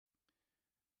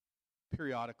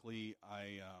periodically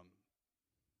I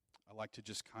like to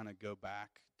just kind of go back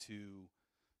to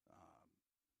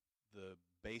the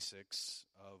basics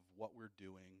of what we're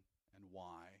doing and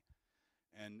why.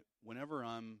 And whenever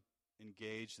I'm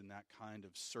engaged in that kind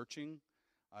of searching,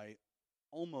 I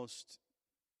almost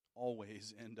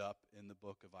always end up in the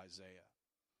book of Isaiah.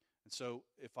 And so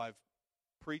if I've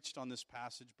preached on this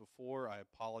passage before, I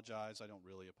apologize. I don't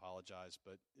really apologize,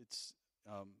 but it's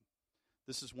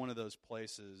this is one of those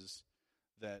places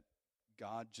that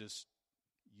God just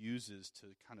uses to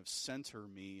kind of center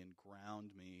me and ground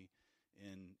me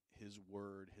in His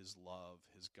Word, His love,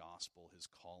 His gospel, His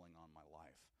calling on my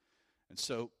life. And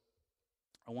so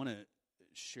I want to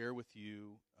share with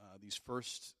you these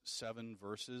first 7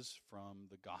 verses from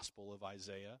the Gospel of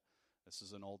Isaiah. This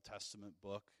is an Old Testament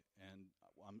book, and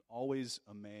I'm always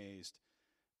amazed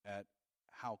at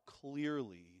how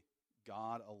clearly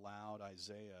God allowed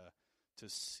Isaiah to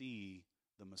see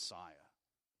the Messiah.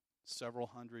 Several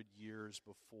hundred years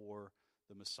before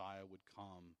the Messiah would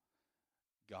come,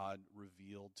 God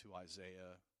revealed to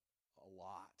Isaiah a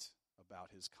lot about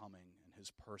His coming and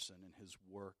His person and His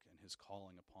work and His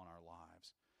calling upon our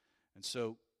lives. And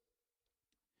so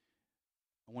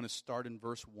I want to start in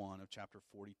verse 1 of chapter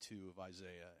 42 of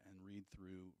Isaiah and read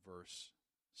through verse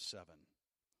 7.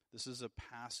 This is a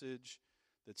passage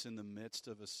that's in the midst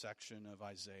of a section of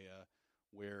Isaiah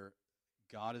where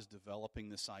God is developing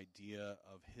this idea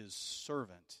of His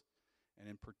servant, and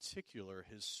in particular,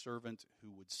 His servant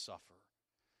who would suffer.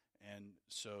 And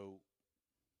so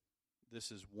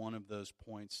this is one of those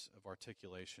points of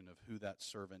articulation of who that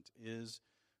servant is,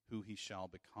 who he shall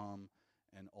become,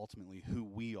 and ultimately who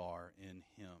we are in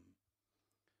Him.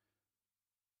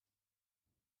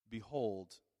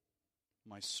 Behold,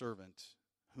 my servant,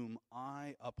 whom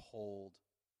I uphold,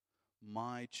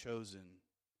 my chosen,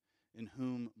 in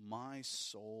whom my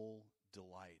soul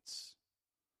delights.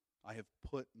 I have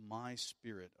put my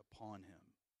spirit upon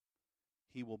him.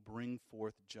 He will bring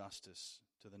forth justice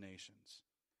to the nations.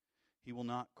 He will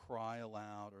not cry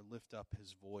aloud or lift up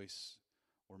his voice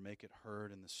or make it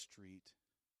heard in the street.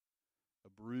 A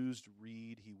bruised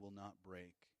reed he will not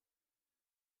break,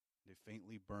 and a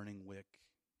faintly burning wick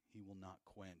he will not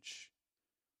quench.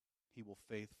 He will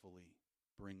faithfully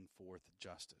bring forth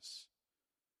justice.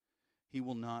 He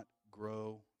will not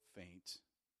grow faint,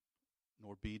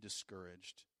 nor be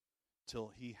discouraged,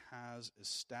 till he has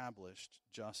established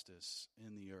justice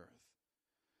in the earth,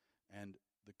 and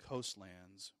the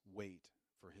coastlands wait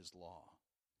for his law.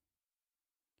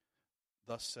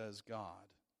 Thus says God,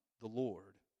 the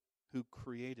Lord, who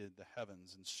created the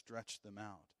heavens and stretched them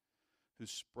out, who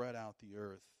spread out the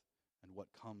earth and what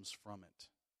comes from it,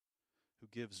 who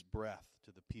gives breath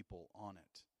to the people on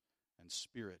it, and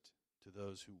spirit to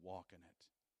those who walk in it.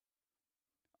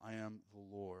 I am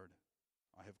the Lord.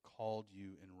 I have called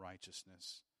you in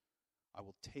righteousness. I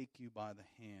will take you by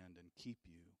the hand and keep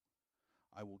you.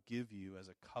 I will give you as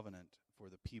a covenant for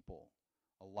the people,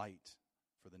 a light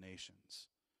for the nations,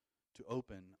 to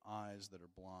open eyes that are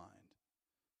blind,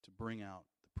 to bring out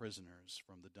the prisoners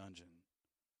from the dungeon,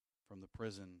 from the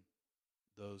prison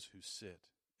those who sit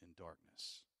in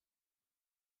darkness.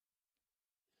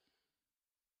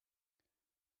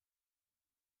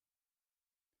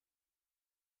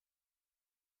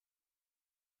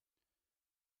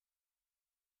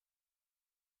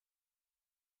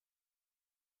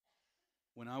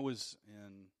 When I was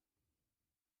in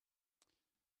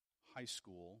high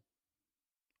school,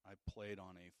 I played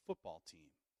on a football team.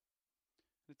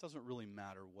 It doesn't really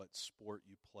matter what sport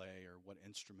you play or what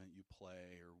instrument you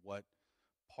play or what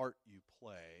part you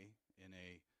play in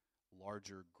a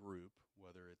larger group,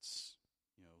 whether it's,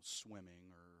 swimming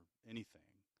or anything.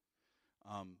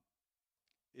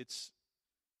 It's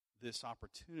this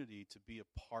opportunity to be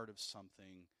a part of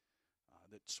something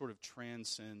that sort of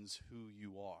transcends who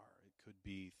you are. It could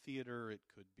be theater, it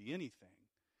could be anything.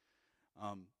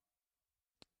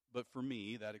 But for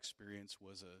me, that experience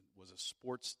was a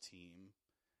sports team.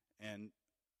 And,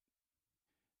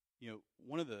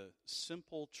 one of the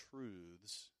simple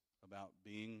truths about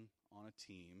being on a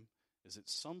team is at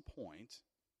some point,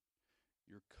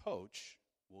 your coach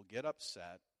will get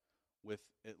upset with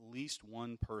at least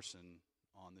one person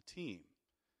on the team.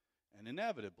 And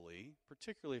inevitably,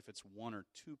 particularly if it's one or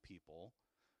two people,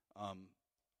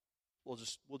 we'll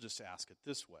just ask it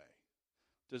this way.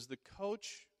 Does the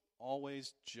coach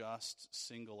always just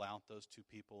single out those two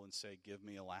people and say, give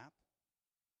me a lap?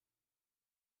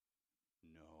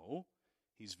 No.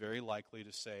 He's very likely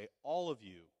to say, all of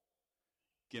you,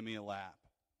 give me a lap.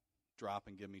 Drop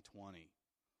and give me 20.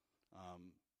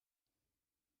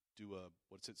 Do a,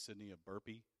 what's it, Sydney, a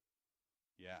burpee?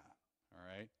 Yeah, all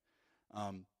right.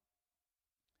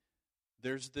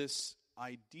 there's this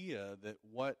idea that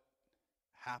what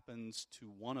happens to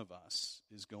one of us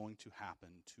is going to happen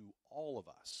to all of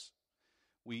us.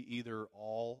 We either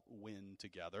all win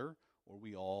together or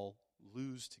we all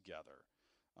lose together.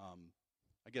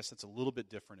 I guess that's a little bit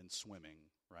different in swimming,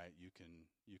 right? You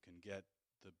can get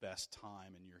the best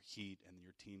time in your heat and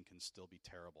your team can still be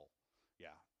terrible. Yeah,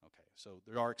 okay. So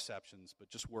there are exceptions, but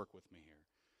just work with me here.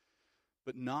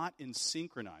 But not in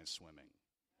synchronized swimming.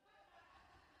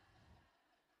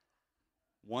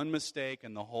 One mistake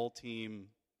and the whole team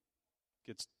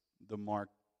gets the mark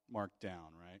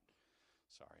down, right?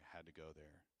 Sorry, I had to go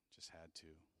there. Just had to.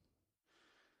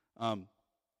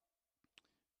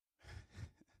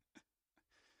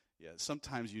 Yeah,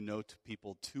 sometimes you know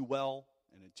people too well,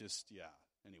 and it just,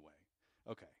 anyway.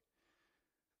 Okay.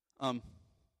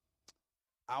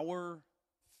 Our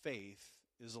faith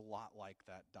is a lot like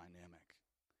that dynamic,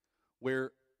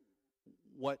 where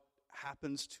what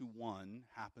happens to one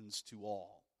happens to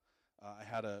all. I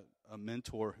had a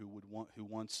mentor who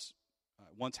once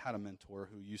had a mentor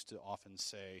who used to often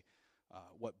say,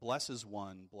 "What blesses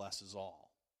one blesses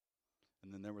all."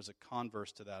 And then there was a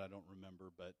converse to that. I don't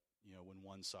remember, but when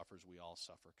one suffers, we all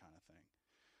suffer, kind of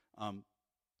thing.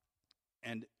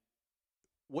 And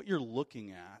what you're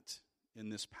looking at in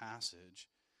this passage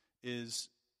is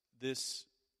this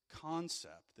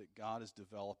concept that God is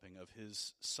developing of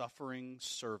his suffering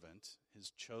servant,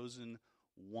 his chosen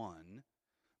one,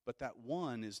 but that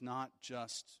one is not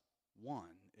just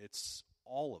one, it's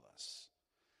all of us.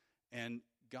 And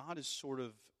God is sort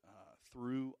of,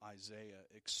 through Isaiah,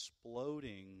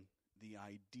 exploding the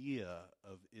idea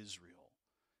of Israel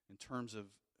in terms of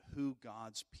who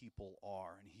God's people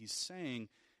are. And he's saying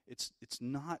it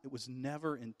was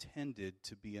never intended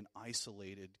to be an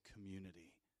isolated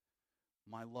community.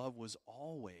 My love was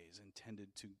always intended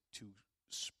to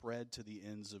spread to the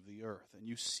ends of the earth. And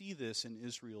you see this in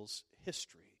Israel's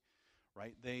history,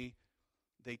 right? They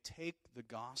take the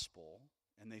gospel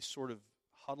and they sort of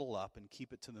huddle up and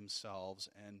keep it to themselves,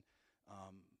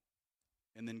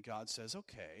 and then God says,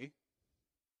 okay,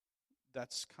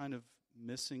 that's kind of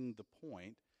missing the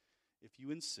point. If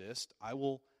you insist, I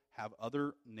will have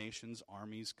other nations'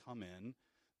 armies come in.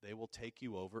 They will take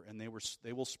you over, and they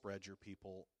will spread your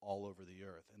people all over the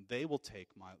earth. And they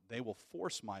will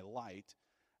force my light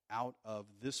out of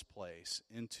this place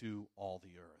into all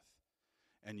the earth.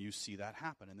 And you see that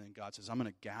happen. And then God says, I'm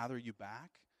going to gather you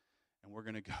back, and we're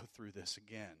going to go through this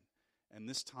again. And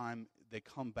this time, they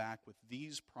come back with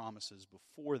these promises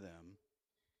before them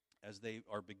as they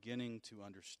are beginning to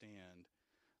understand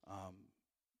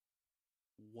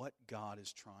what God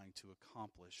is trying to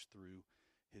accomplish through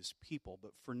his people.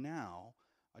 But for now,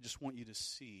 I just want you to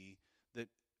see that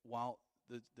while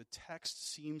the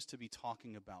text seems to be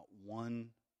talking about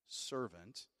one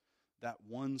servant, that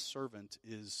one servant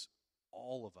is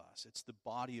all of us. It's the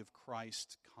body of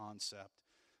Christ concept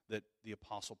that the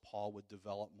Apostle Paul would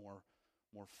develop more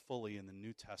fully in the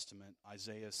New Testament.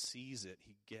 Isaiah sees it,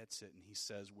 he gets it, and he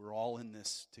says, we're all in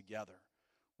this together.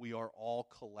 We are all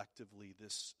collectively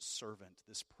this servant,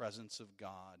 this presence of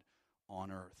God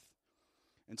on earth.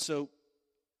 And so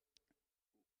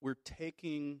we're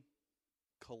taking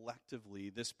collectively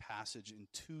this passage in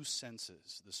two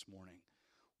senses this morning.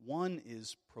 One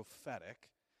is prophetic,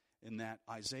 in that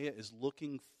Isaiah is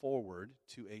looking forward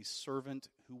to a servant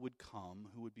who would come,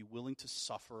 who would be willing to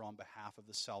suffer on behalf of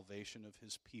the salvation of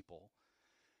his people.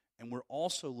 And we're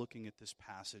also looking at this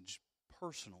passage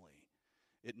personally.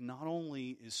 It not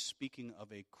only is speaking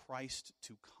of a Christ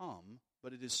to come,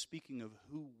 but it is speaking of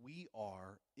who we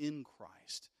are in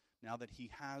Christ. Now that he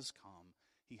has come,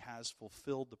 he has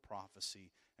fulfilled the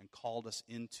prophecy and called us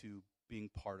into being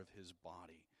part of his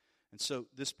body. And so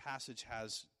this passage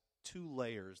has two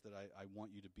layers that I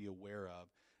want you to be aware of.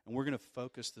 And we're going to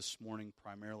focus this morning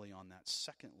primarily on that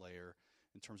second layer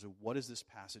in terms of what is this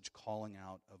passage calling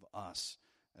out of us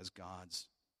as God's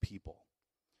people.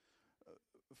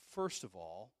 First of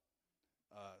all,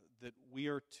 that we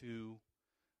are to,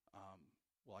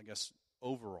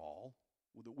 overall,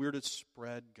 that we're to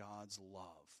spread God's love.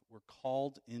 We're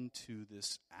called into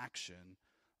this action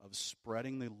of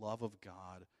spreading the love of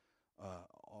God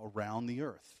around the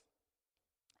earth.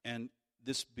 And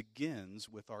this begins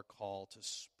with our call to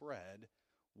spread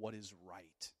what is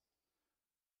right.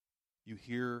 You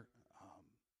hear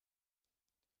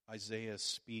Isaiah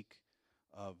speak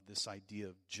of this idea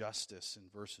of justice in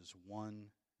verses 1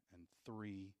 and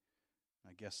 3,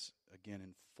 I guess again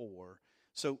in 4.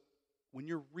 So when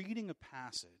you're reading a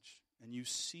passage and you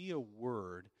see a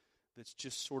word that's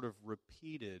just sort of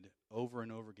repeated over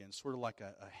and over again, sort of like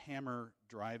a hammer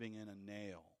driving in a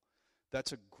nail,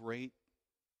 that's a great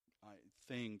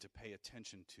thing to pay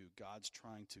attention to. God's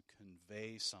trying to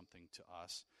convey something to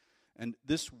us. And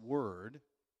this word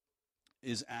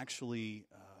is actually,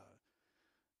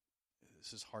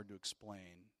 this is hard to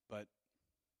explain, but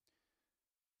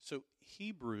so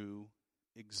Hebrew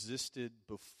existed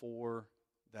before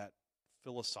that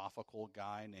philosophical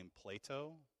guy named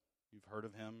Plato. You've heard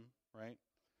of him, right?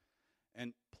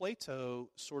 And Plato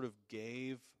sort of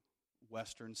gave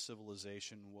Western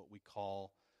civilization what we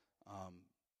call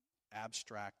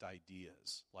abstract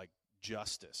ideas, like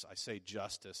justice. I say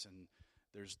justice, and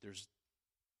there's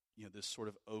this sort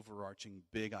of overarching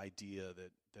big idea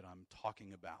that I'm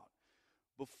talking about.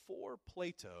 Before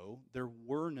Plato, there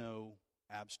were no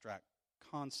abstract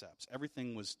concepts.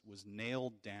 Everything was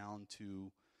nailed down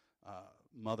to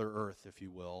Mother Earth, if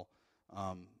you will,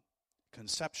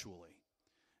 conceptually.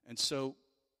 And so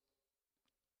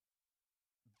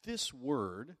this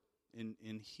word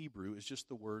in Hebrew is just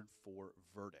the word for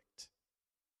verdict.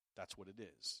 That's what it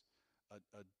is.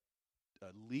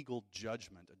 A legal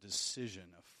judgment, a decision,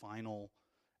 a final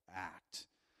act.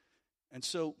 And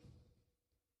so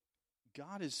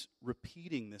God is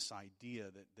repeating this idea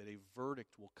that a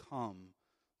verdict will come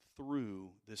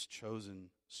through this chosen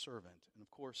servant. And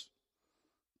of course,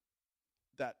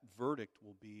 that verdict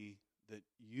will be that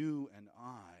you and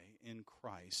I in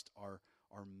Christ are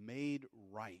made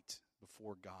right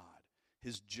before God.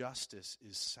 His justice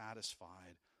is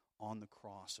satisfied on the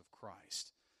cross of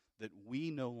Christ. That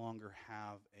we no longer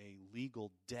have a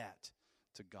legal debt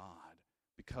to God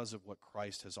because of what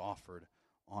Christ has offered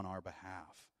on our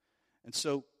behalf. And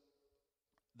so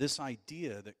this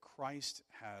idea that Christ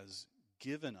has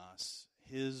given us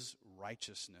his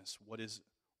righteousness, what is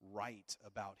right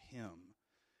about him,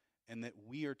 and that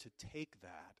we are to take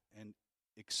that and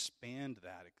expand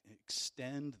that,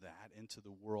 extend that into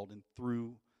the world and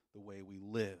through the way we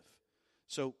live.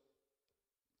 So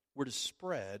we're to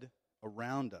spread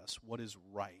around us what is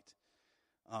right.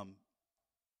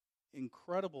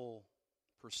 Incredible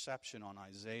perception on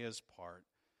Isaiah's part.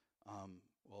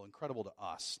 Incredible to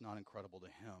us, not incredible to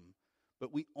him.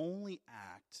 But we only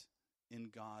act in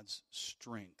God's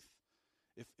strength.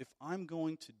 If I'm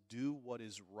going to do what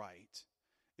is right,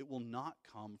 it will not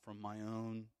come from my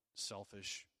own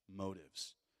selfish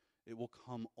motives. It will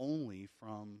come only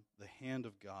from the hand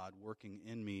of God working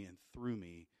in me and through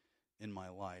me in my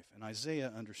life. And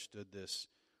Isaiah understood this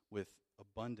with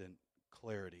abundant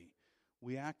clarity.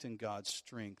 We act in God's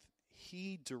strength.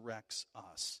 He directs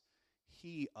us.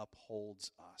 He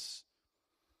upholds us.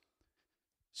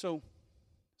 So,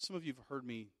 some of you have heard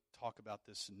me talk about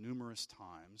this numerous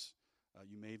times.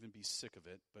 You may even be sick of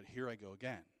it, but here I go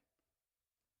again.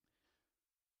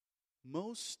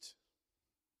 Most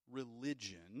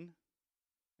religion,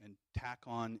 and tack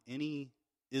on any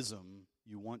ism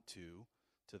you want to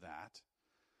that,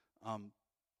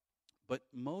 but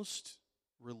most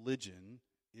religion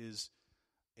is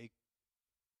a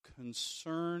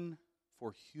concern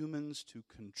for humans to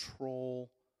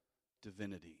control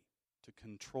divinity, to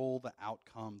control the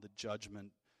outcome, the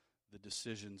judgment, the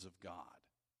decisions of God.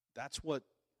 That's what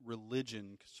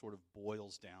religion sort of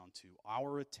boils down to,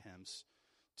 our attempts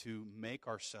to make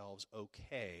ourselves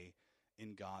okay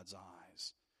in God's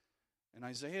eyes. And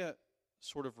Isaiah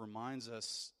sort of reminds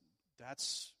us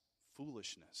that's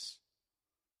foolishness.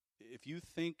 If you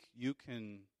think you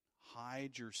can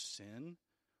hide your sin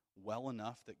well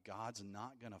enough that God's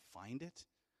not going to find it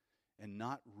and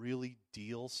not really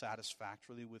deal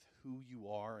satisfactorily with who you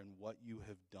are and what you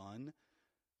have done,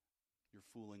 you're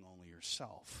fooling only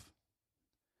yourself.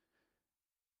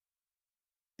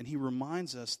 And he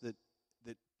reminds us that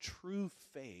true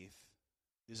faith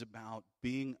is about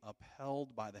being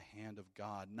upheld by the hand of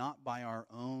God, not by our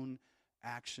own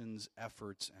actions,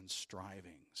 efforts, and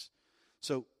strivings.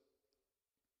 So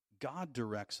God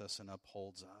directs us and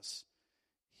upholds us.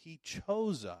 He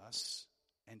chose us,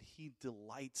 and he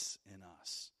delights in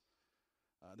us.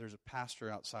 There's a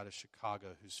pastor outside of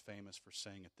Chicago who's famous for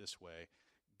saying it this way: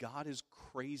 God is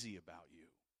crazy about you.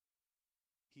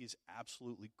 He is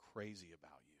absolutely crazy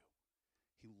about you.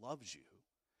 He loves you,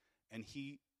 and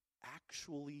he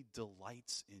actually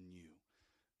delights in you.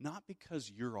 Not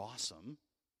because you're awesome,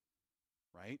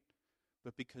 right?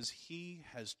 But because he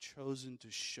has chosen to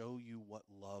show you what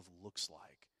love looks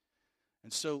like.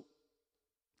 And so,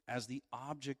 as the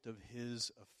object of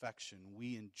his affection,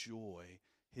 we enjoy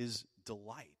his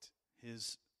delight,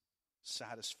 his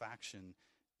satisfaction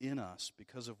in us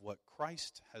because of what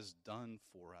Christ has done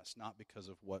for us, not because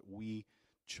of what we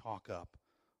chalk up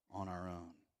on our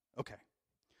own. Okay,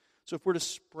 so if we're to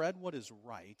spread what is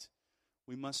right,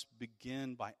 we must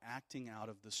begin by acting out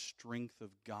of the strength of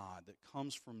God that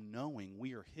comes from knowing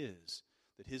we are his,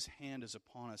 that his hand is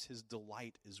upon us, his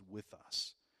delight is with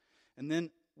us. And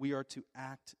then we are to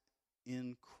act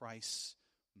in Christ's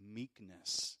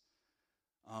meekness.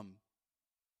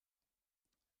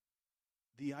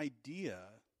 The idea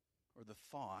or the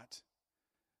thought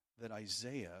that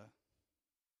Isaiah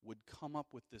would come up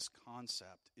with this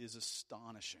concept is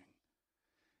astonishing.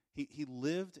 He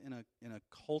lived in a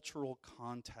cultural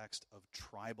context of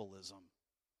tribalism,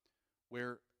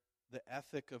 where the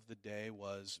ethic of the day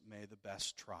was, may the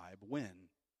best tribe win.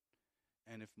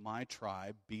 And if my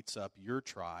tribe beats up your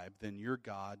tribe, then your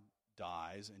God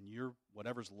dies, and your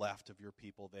whatever's left of your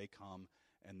people, they come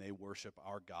and they worship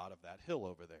our God of that hill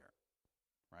over there.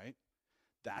 Right?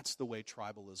 That's the way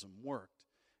tribalism worked.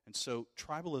 And so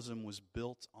tribalism was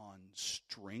built on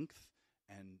strength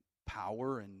and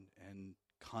power and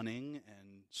cunning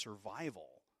and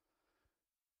survival.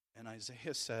 And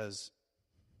Isaiah says,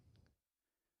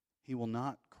 he will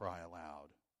not cry aloud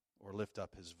or lift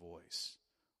up his voice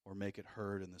or make it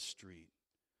heard in the street.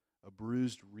 A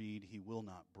bruised reed he will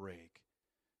not break,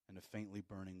 and a faintly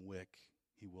burning wick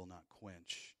he will not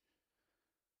quench.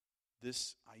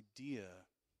 This idea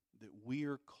that we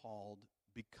are called,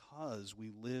 because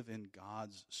we live in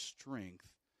God's strength,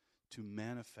 to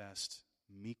manifest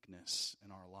meekness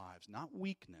in our lives. Not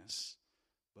weakness,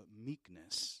 but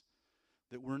meekness.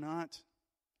 That we're not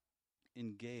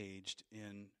engaged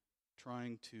in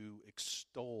trying to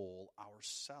extol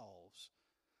ourselves.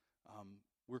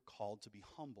 We're called to be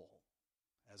humble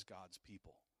as God's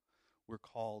people. We're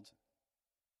called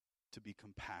to be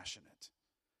compassionate.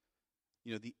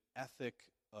 You know, the ethic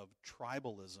of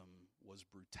tribalism was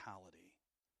brutality.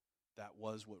 That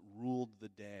was what ruled the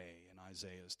day in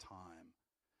Isaiah's time.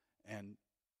 And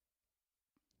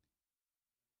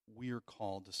we are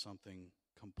called to something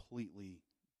completely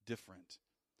different.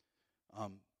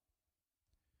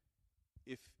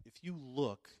 If you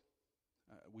look,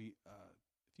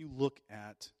 if you look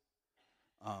at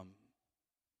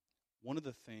one of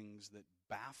the things that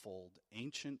baffled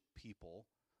ancient people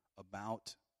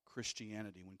about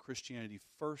Christianity, when Christianity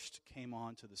first came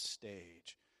onto the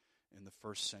stage in the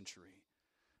first century,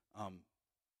 one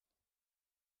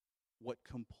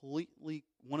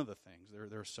of the things,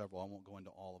 there are several, I won't go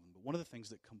into all of them, but one of the things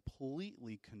that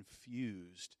completely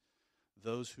confused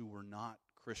those who were not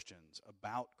Christians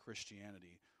about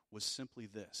Christianity was simply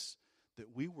this,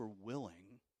 that we were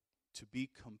willing to be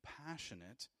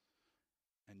compassionate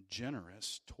and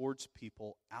generous towards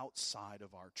people outside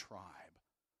of our tribe.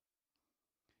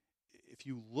 If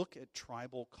you look at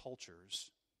tribal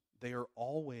cultures, they are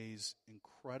always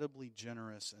incredibly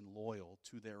generous and loyal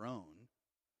to their own,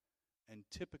 and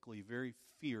typically very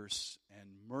fierce and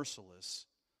merciless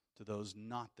to those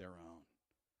not their own.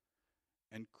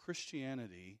 And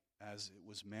Christianity, as it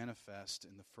was manifest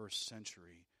in the first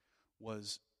century,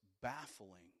 was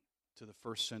baffling to the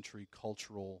first century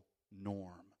cultural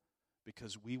norm,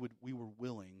 because we were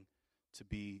willing to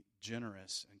be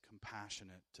generous and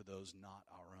compassionate to those not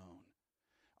our own.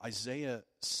 Isaiah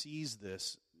sees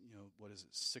this,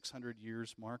 600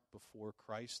 years, Mark, before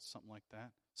Christ, something like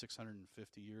that,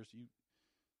 650 years,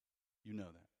 you know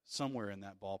that, somewhere in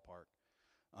that ballpark.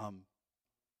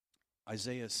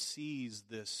 Isaiah sees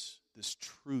this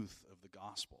truth of the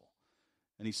gospel,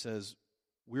 and he says,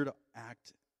 we're to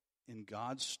act in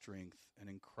God's strength and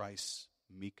in Christ's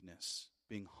meekness,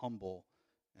 being humble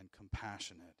and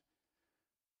compassionate,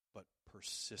 but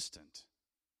persistent.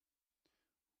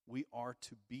 We are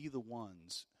to be the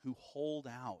ones who hold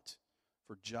out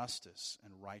for justice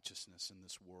and righteousness in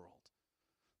this world.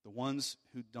 The ones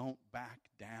who don't back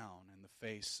down in the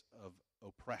face of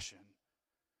oppression.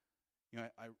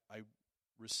 I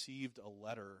received a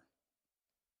letter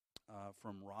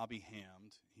from Robbie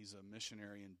Hamd. He's a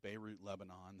missionary in Beirut,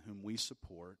 Lebanon, whom we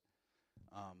support.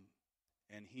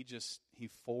 And he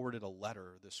forwarded a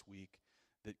letter this week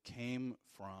that came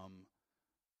from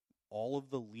all of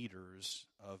the leaders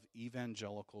of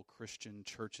evangelical Christian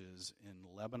churches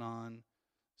in Lebanon,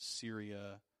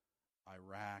 Syria,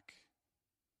 Iraq,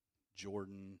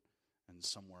 Jordan, and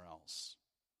somewhere else.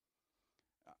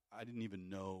 I didn't even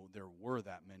know there were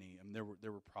that many. I mean,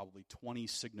 there were probably 20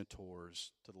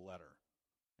 signatories to the letter.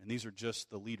 And these are just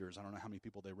the leaders. I don't know how many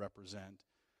people they represent.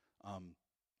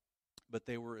 But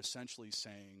they were essentially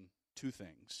saying two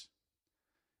things.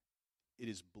 It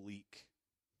is bleak.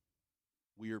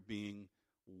 We are being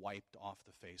wiped off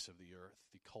the face of the earth.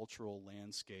 The cultural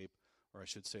landscape, or I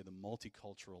should say the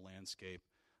multicultural landscape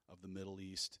of the Middle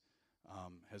East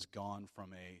has gone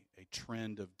from a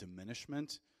trend of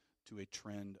diminishment to a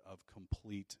trend of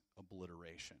complete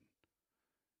obliteration.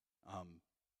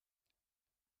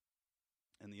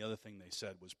 And the other thing they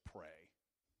said was pray.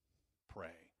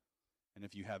 Pray. And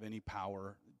if you have any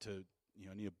power to,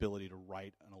 any ability to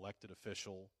write an elected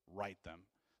official, write them.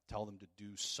 Tell them to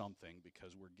do something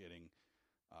because we're getting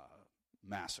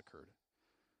massacred.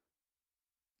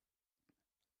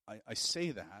 I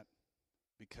say that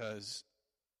because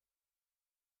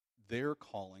their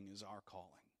calling is our calling.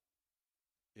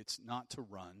 It's not to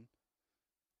run.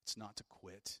 It's not to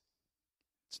quit.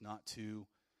 It's not to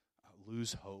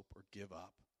lose hope or give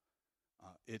up.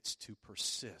 It's to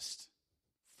persist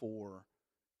for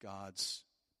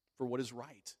what is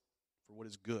right, for what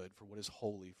is good, for what is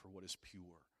holy, for what is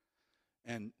pure.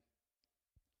 And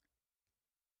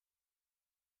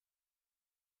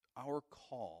our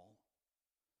call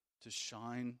to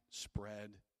shine, spread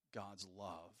God's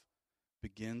love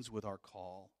begins with our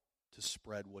call to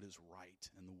spread what is right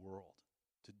in the world,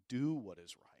 to do what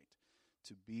is right,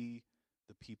 to be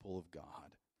the people of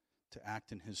God, to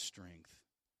act in His strength,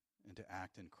 and to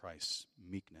act in Christ's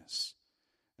meekness.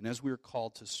 And as we are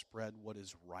called to spread what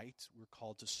is right, we're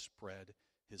called to spread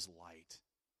His light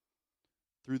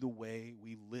through the way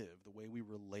we live, the way we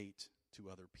relate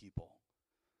to other people.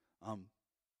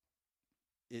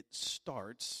 It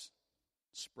starts,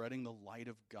 spreading the light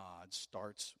of God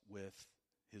starts with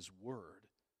His Word.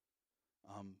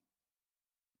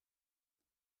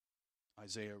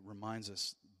 Isaiah reminds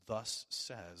us, thus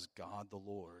says God the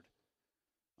Lord.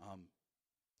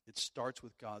 It starts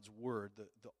with God's Word,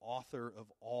 the author of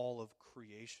all of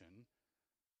creation,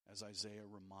 as Isaiah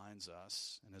reminds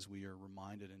us, and as we are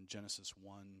reminded in Genesis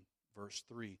 1, verse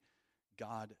 3,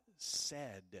 God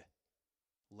said,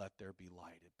 let there be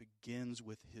light. It begins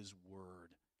with His Word.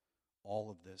 All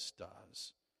of this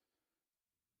does.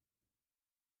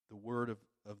 The word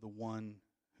of the one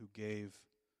who gave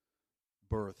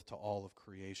birth to all of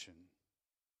creation.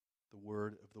 The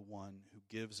word of the one who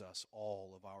gives us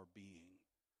all of our being.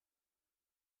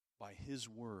 By His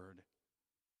word,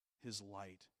 His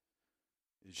light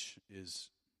is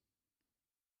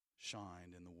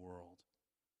shined in the world.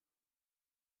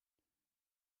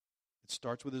 It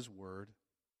starts with His word,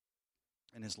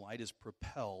 and His light is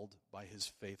propelled by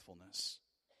His faithfulness.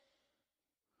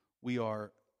 We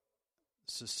are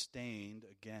sustained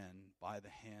again by the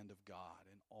hand of God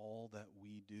in all that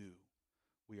we do.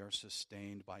 We are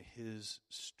sustained by His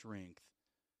strength.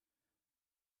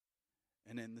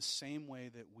 And in the same way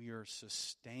that we are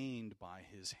sustained by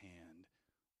His hand,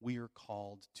 we are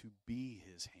called to be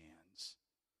His hands,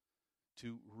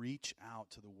 to reach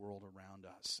out to the world around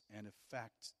us and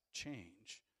effect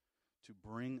change, to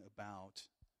bring about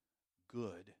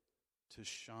good, to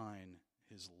shine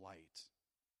His light.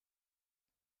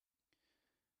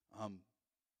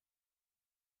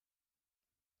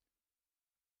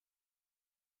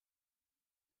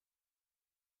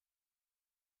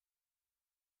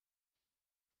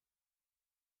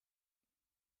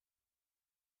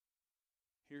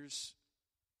 Here's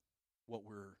what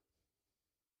we're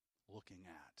looking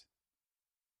at.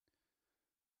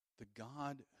 The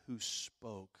God who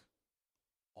spoke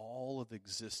all of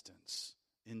existence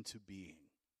into being.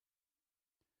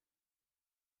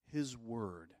 His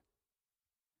word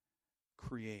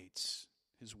creates.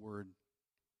 His word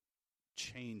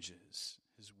changes.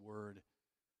 His word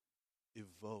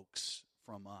evokes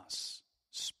from us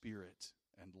spirit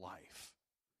and life.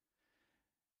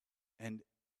 And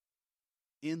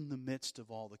in the midst of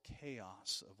all the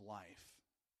chaos of life,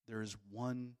 there is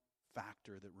one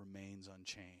factor that remains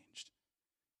unchanged.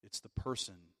 It's the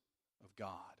person of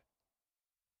God,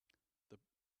 the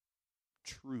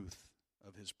truth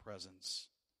of His presence,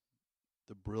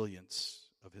 the brilliance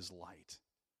of His light.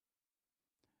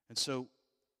 And so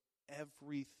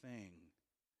everything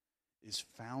is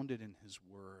founded in His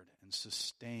word and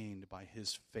sustained by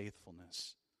His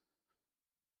faithfulness.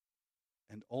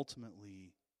 And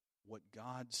ultimately, what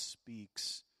God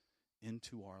speaks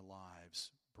into our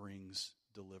lives brings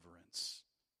deliverance.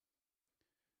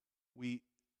 We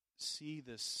see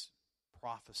this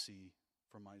prophecy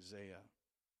from Isaiah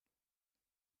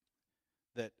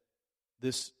that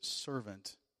this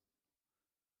servant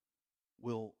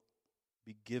will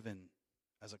be given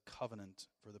as a covenant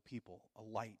for the people, a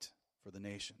light for the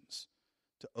nations,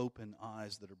 to open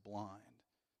eyes that are blind,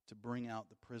 to bring out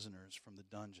the prisoners from the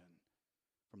dungeon,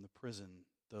 from the prison,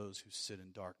 those who sit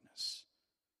in darkness.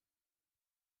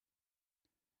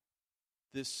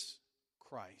 This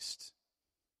Christ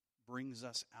brings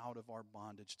us out of our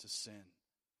bondage to sin.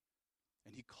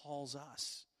 And He calls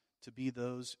us to be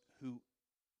those who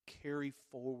carry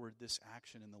forward this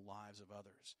action in the lives of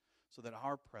others, so that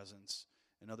our presence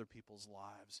in other people's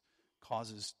lives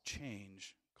causes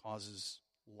change, causes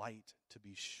light to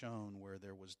be shown where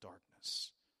there was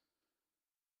darkness.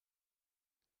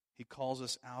 He calls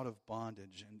us out of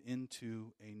bondage and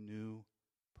into a new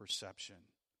perception.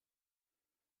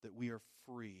 That we are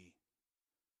free,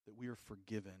 that we are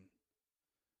forgiven,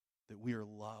 that we are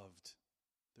loved,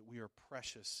 that we are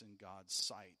precious in God's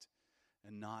sight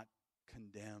and not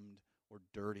condemned or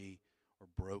dirty or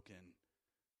broken,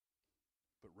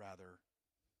 but rather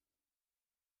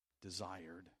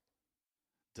desired,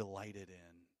 delighted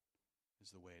in,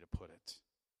 is the way to put it.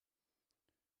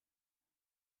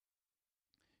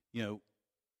 You know,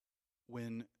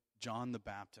 when John the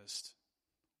Baptist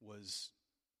was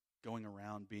going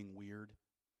around being weird,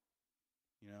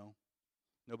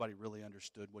 nobody really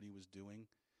understood what he was doing,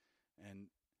 and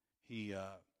he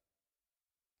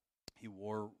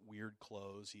wore weird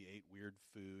clothes, he ate weird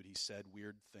food, he said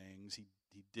weird things,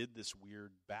 he did this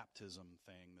weird baptism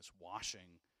thing, this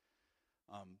washing,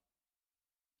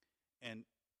 and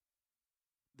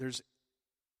there's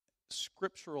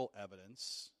scriptural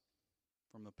evidence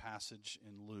from the passage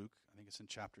in Luke, I think it's in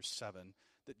chapter 7,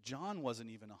 that John wasn't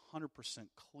even 100%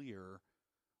 clear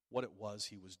what it was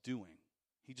he was doing.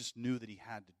 He just knew that he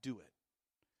had to do it.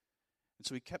 And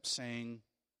so he kept saying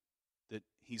that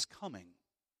he's coming,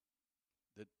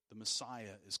 that the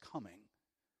Messiah is coming.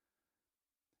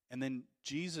 And then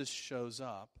Jesus shows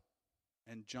up,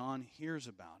 and John hears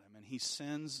about him, and he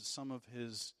sends some of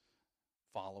his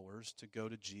followers to go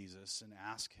to Jesus and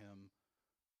ask him,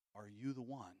 "Are you the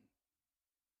one?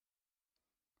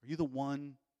 Are you the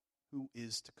one who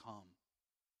is to come?"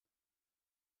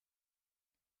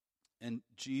 And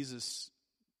Jesus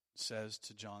says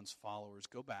to John's followers,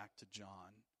 "Go back to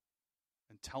John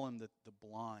and tell him that the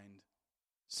blind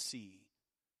see,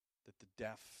 that the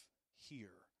deaf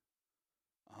hear."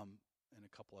 And a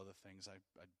couple other things.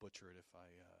 I'd butcher it if I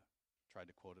tried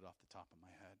to quote it off the top of my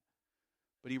head.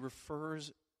 But he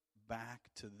refers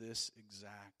back to this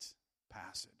exact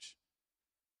passage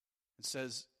and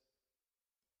says,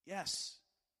 yes,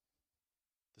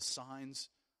 the signs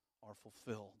are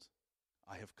fulfilled.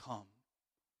 I have come.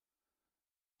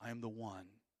 I am the one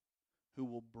who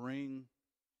will bring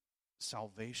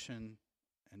salvation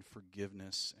and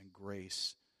forgiveness and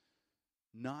grace,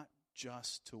 not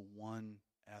just to one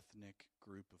ethnic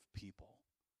group of people,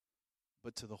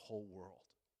 but to the whole world.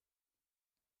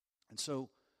 And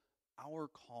so our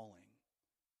calling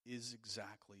is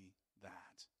exactly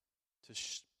that,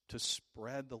 to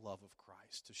spread the love of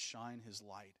Christ, to shine his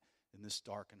light in this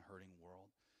dark and hurting world,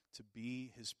 to be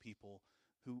his people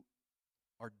who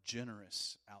are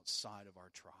generous outside of our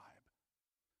tribe.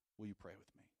 Will you pray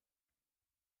with me?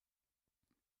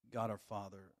 God our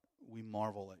Father, we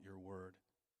marvel at your word.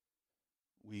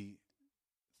 We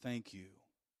thank you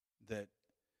that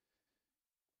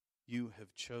you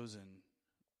have chosen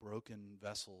broken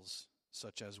vessels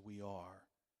such as we are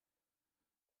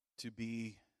to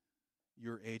be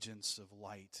your agents of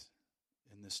light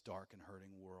in this dark and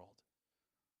hurting world.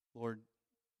 Lord,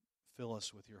 fill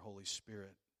us with your Holy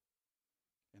Spirit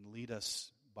and lead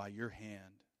us by your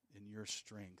hand in your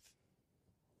strength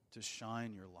to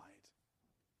shine your light,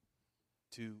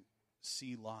 to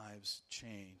see lives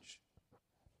change,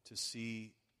 to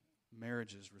see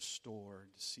marriages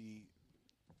restored, to see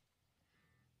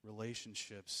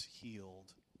relationships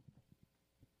healed,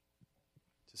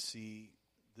 to see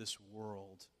this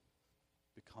world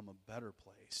become a better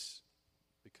place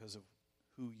because of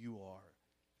who you are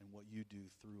and what you do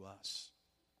through us.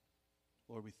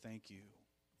 Lord, we thank you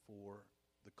for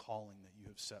the calling that you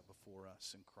have set before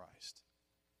us in Christ.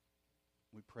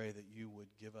 We pray that you would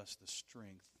give us the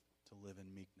strength to live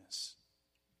in meekness,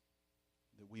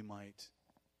 that we might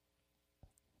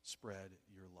spread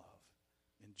your love.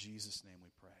 In Jesus' name we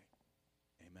pray.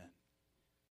 Amen.